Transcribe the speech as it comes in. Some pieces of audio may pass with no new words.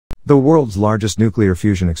The world's largest nuclear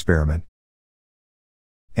fusion experiment.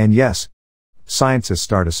 And yes, scientists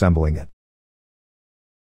start assembling it.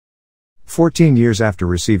 14 years after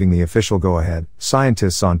receiving the official go-ahead,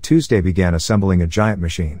 scientists on Tuesday began assembling a giant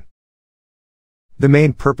machine. The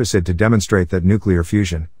main purpose is to demonstrate that nuclear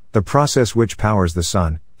fusion, the process which powers the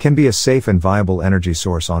sun, can be a safe and viable energy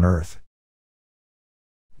source on Earth.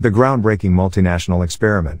 The groundbreaking multinational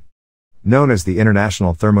experiment, known as the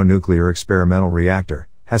International Thermonuclear Experimental Reactor,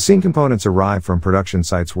 has seen components arrive from production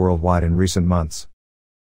sites worldwide in recent months.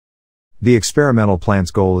 The experimental plant's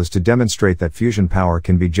goal is to demonstrate that fusion power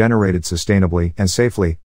can be generated sustainably and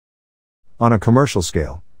safely on a commercial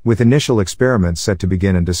scale, with initial experiments set to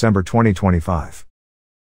begin in December 2025.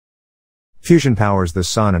 Fusion powers the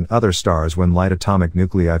sun and other stars when light atomic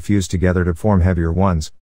nuclei fuse together to form heavier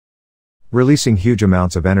ones, releasing huge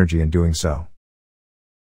amounts of energy in doing so.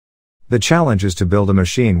 The challenge is to build a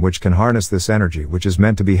machine which can harness this energy, which is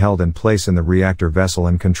meant to be held in place in the reactor vessel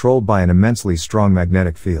and controlled by an immensely strong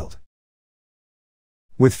magnetic field.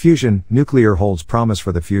 With fusion, nuclear holds promise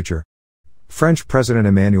for the future, French President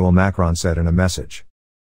Emmanuel Macron said in a message.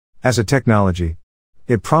 As a technology,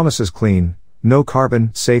 it promises clean, no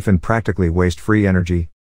carbon, safe and practically waste-free energy.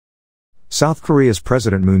 South Korea's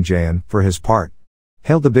President Moon Jae-in, for his part,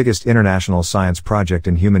 hailed the biggest international science project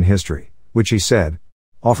in human history, which he said,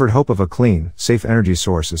 offered hope of a clean, safe energy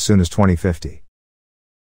source as soon as 2050.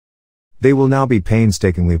 They will now be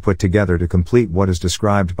painstakingly put together to complete what is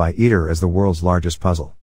described by ITER as the world's largest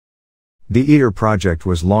puzzle. The ITER project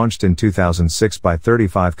was launched in 2006 by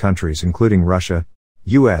 35 countries including Russia,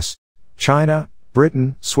 US, China,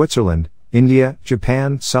 Britain, Switzerland, India,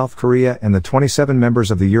 Japan, South Korea and the 27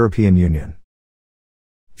 members of the European Union.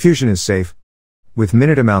 Fusion is safe, with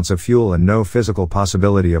minute amounts of fuel and no physical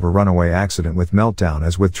possibility of a runaway accident with meltdown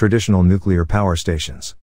as with traditional nuclear power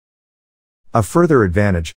stations. A further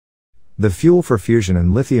advantage, the fuel for fusion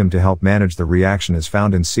and lithium to help manage the reaction is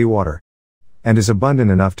found in seawater, and is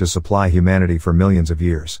abundant enough to supply humanity for millions of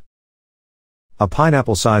years. A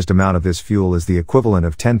pineapple-sized amount of this fuel is the equivalent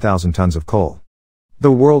of 10,000 tons of coal.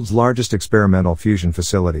 The world's largest experimental fusion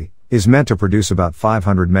facility is meant to produce about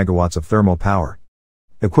 500 megawatts of thermal power,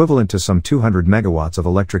 equivalent to some 200 megawatts of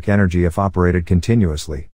electric energy if operated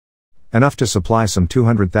continuously, enough to supply some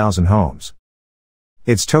 200,000 homes.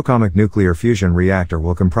 Its tokamak nuclear fusion reactor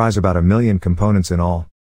will comprise about 1 million components in all,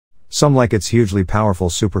 some like its hugely powerful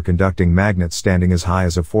superconducting magnets standing as high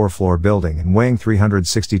as a 4-floor building and weighing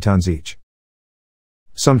 360 tons each.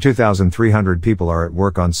 Some 2,300 people are at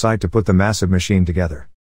work on site to put the massive machine together.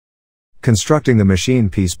 Constructing the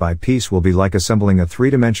machine piece by piece will be like assembling a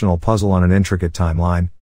three-dimensional puzzle on an intricate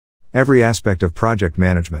timeline. Every aspect of project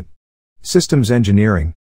management, systems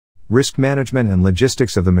engineering, risk management and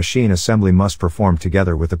logistics of the machine assembly must perform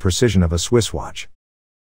together with the precision of a Swiss watch.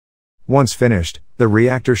 Once finished, the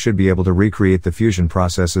reactor should be able to recreate the fusion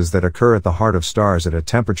processes that occur at the heart of stars at a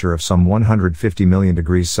temperature of some 150 million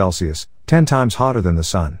degrees Celsius, 10 times hotter than the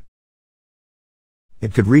sun.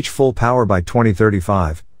 It could reach full power by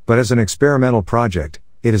 2035, but as an experimental project,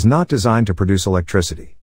 it is not designed to produce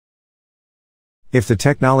electricity. If the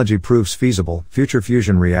technology proves feasible, future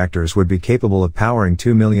fusion reactors would be capable of powering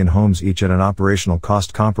 2 million homes each at an operational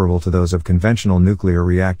cost comparable to those of conventional nuclear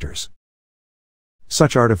reactors.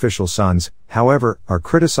 Such artificial suns, however, are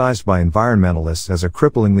criticized by environmentalists as a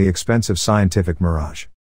cripplingly expensive scientific mirage.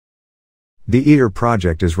 The ITER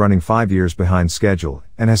project is running 5 years behind schedule,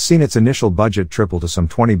 and has seen its initial budget triple to some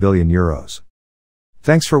 20 billion euros.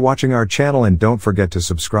 Thanks for watching our channel and don't forget to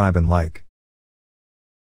subscribe and like.